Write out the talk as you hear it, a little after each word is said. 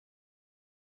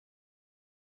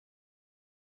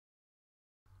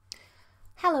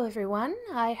Hello everyone,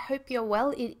 I hope you're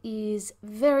well. It is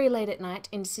very late at night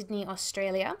in Sydney,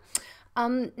 Australia.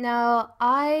 Now,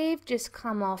 I've just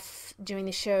come off doing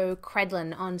the show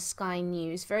Credlin on Sky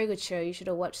News. Very good show. You should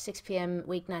all watch 6 p.m.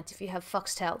 weeknights if you have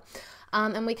Foxtel.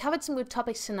 And we covered some good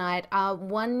topics tonight.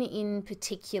 One in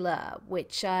particular,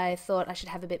 which I thought I should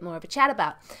have a bit more of a chat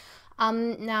about.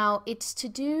 Now, it's to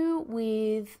do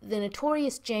with the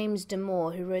notorious James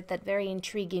Damore, who wrote that very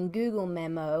intriguing Google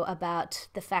memo about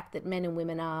the fact that men and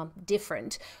women are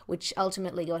different, which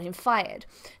ultimately got him fired.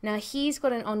 Now, he's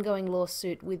got an ongoing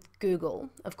lawsuit with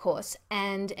Google, of course,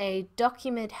 and a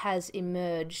document has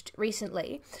emerged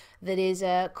recently that is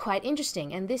quite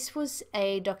interesting. And this was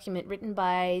a document written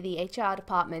by the HR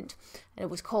department, and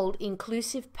it was called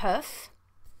Inclusive Perf.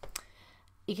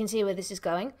 You can see where this is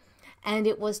going. And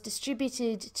it was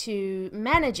distributed to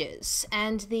managers.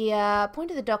 And the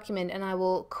point of the document, and I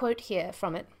will quote here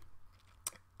from it,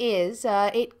 is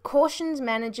it cautions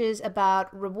managers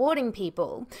about rewarding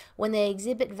people when they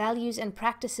exhibit values and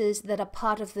practices that are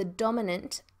part of the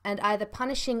dominant, and either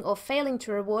punishing or failing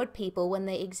to reward people when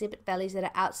they exhibit values that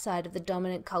are outside of the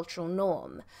dominant cultural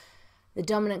norm. The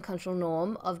dominant cultural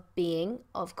norm of being,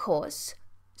 of course,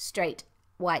 straight,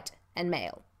 white, and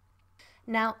male.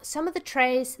 Now, some of the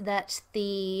traits that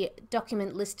the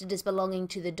document listed as belonging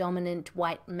to the dominant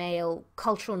white male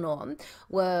cultural norm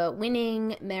were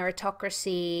winning,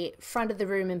 meritocracy, front of the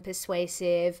room and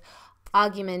persuasive,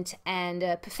 argument, and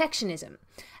perfectionism,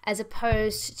 as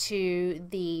opposed to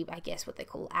the, I guess, what they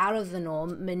call out of the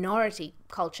norm minority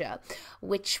culture,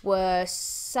 which were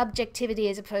subjectivity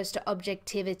as opposed to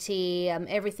objectivity,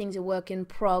 everything's a work in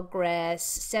progress,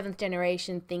 seventh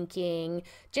generation thinking,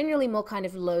 generally more kind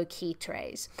of low-key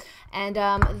traits. And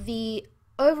the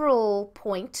overall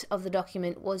point of the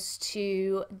document was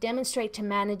to demonstrate to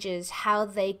managers how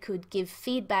they could give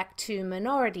feedback to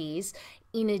minorities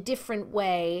in a different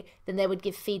way than they would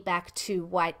give feedback to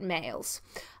white males.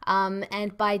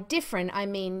 And by different, I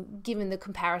mean, given the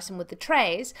comparison with the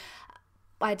trays,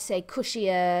 I'd say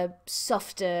cushier,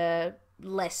 softer,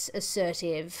 less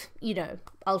assertive,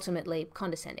 ultimately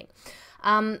condescending.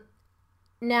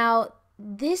 Now,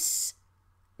 this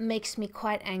makes me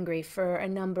quite angry for a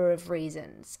number of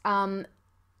reasons.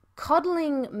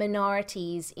 Coddling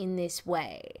minorities in this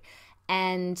way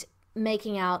and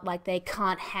making out like they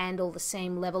can't handle the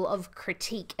same level of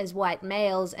critique as white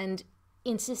males and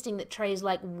insisting that traits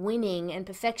like winning and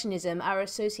perfectionism are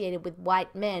associated with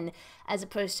white men as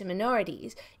opposed to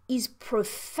minorities is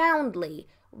profoundly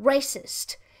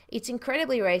racist. It's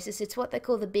incredibly racist. It's what they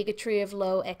call the bigotry of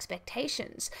low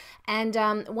expectations. And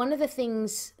one of the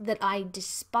things that I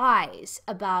despise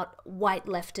about white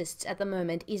leftists at the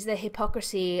moment is their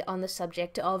hypocrisy on the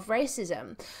subject of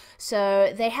racism.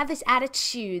 So they have this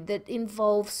attitude that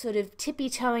involves sort of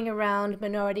tippy-toeing around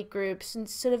minority groups and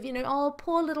sort of, oh,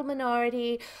 poor little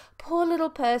minority, poor little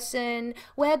person,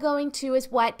 we're going to,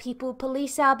 as white people,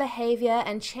 police our behavior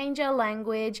and change our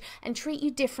language and treat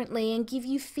you differently and give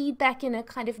you feedback in a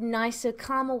kind of nicer,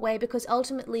 calmer way because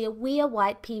ultimately we are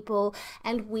white people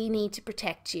and we need to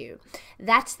protect you.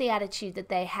 That's the attitude that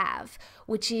they have,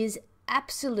 which is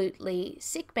absolutely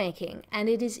sick-making. And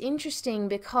it is interesting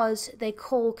because they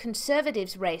call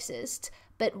conservatives racist,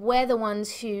 but we're the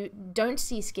ones who don't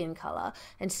see skin color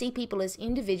and see people as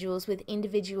individuals with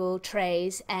individual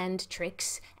traits and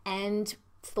tricks and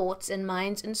thoughts and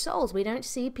minds and souls. We don't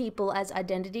see people as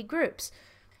identity groups.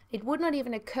 It would not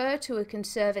even occur to a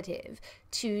conservative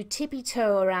to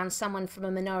tippy-toe around someone from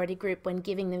a minority group when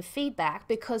giving them feedback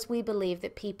because we believe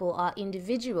that people are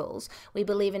individuals, we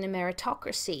believe in a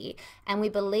meritocracy, and we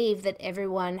believe that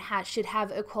everyone should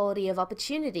have equality of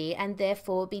opportunity and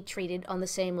therefore be treated on the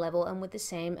same level and with the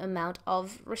same amount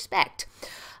of respect.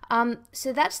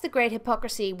 So that's the great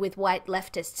hypocrisy with white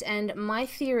leftists, and my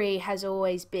theory has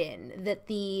always been that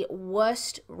the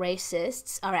worst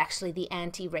racists are actually the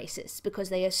anti-racists because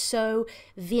they are so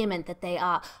vehement that they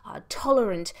are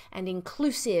tolerant and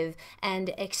inclusive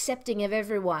and accepting of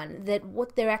everyone that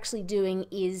what they're actually doing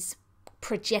is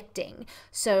projecting,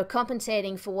 so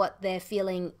compensating for what they're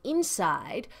feeling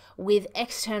inside with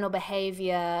external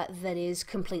behavior that is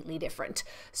completely different.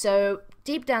 So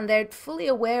deep down, they're fully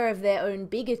aware of their own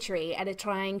bigotry and are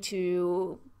trying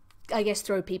to, I guess,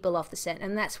 throw people off the scent,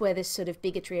 and that's where this sort of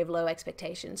bigotry of low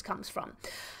expectations comes from.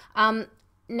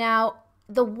 Now,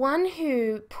 the one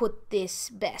who put this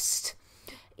best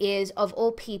is, of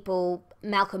all people,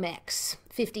 Malcolm X.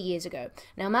 50 years ago.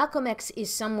 Now, Malcolm X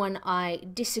is someone I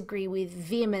disagree with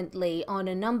vehemently on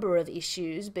a number of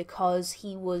issues because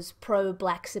he was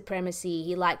pro-black supremacy,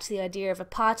 he liked the idea of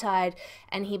apartheid,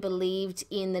 and he believed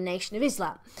in the Nation of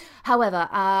Islam. However,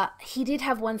 he did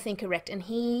have one thing correct, and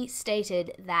he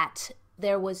stated that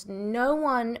there was no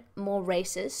one more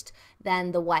racist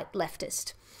than the white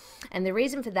leftist. And the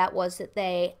reason for that was that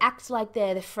they act like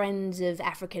they're the friends of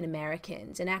African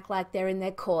Americans and act like they're in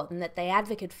their court and that they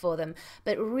advocate for them.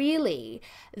 But really,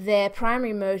 their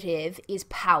primary motive is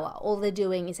power. All they're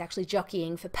doing is actually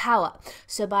jockeying for power.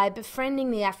 So by befriending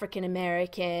the African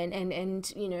American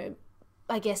and you know,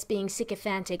 I guess being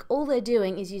sycophantic, all they're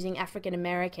doing is using African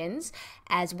Americans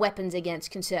as weapons against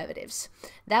conservatives.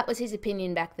 That was his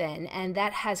opinion back then, and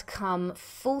that has come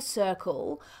full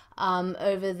circle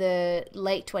over the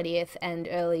late 20th and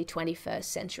early 21st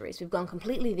centuries. We've gone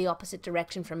completely the opposite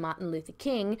direction from Martin Luther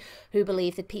King, who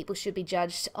believed that people should be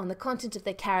judged on the content of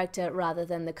their character rather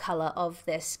than the color of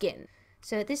their skin.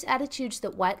 So this attitude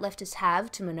that white leftists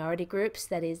have to minority groups,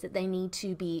 that is, that they need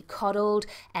to be coddled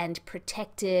and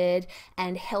protected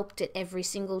and helped at every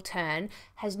single turn,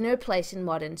 has no place in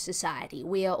modern society.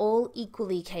 We are all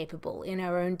equally capable in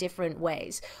our own different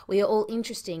ways. We are all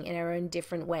interesting in our own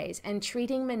different ways. And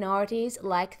treating minorities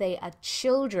like they are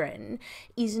children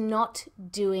is not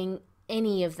doing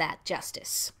any of that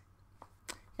justice.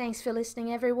 Thanks for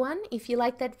listening, everyone. If you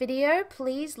liked that video,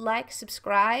 please like,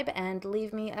 subscribe, and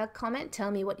leave me a comment. Tell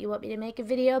me what you want me to make a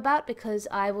video about, because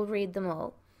I will read them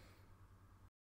all.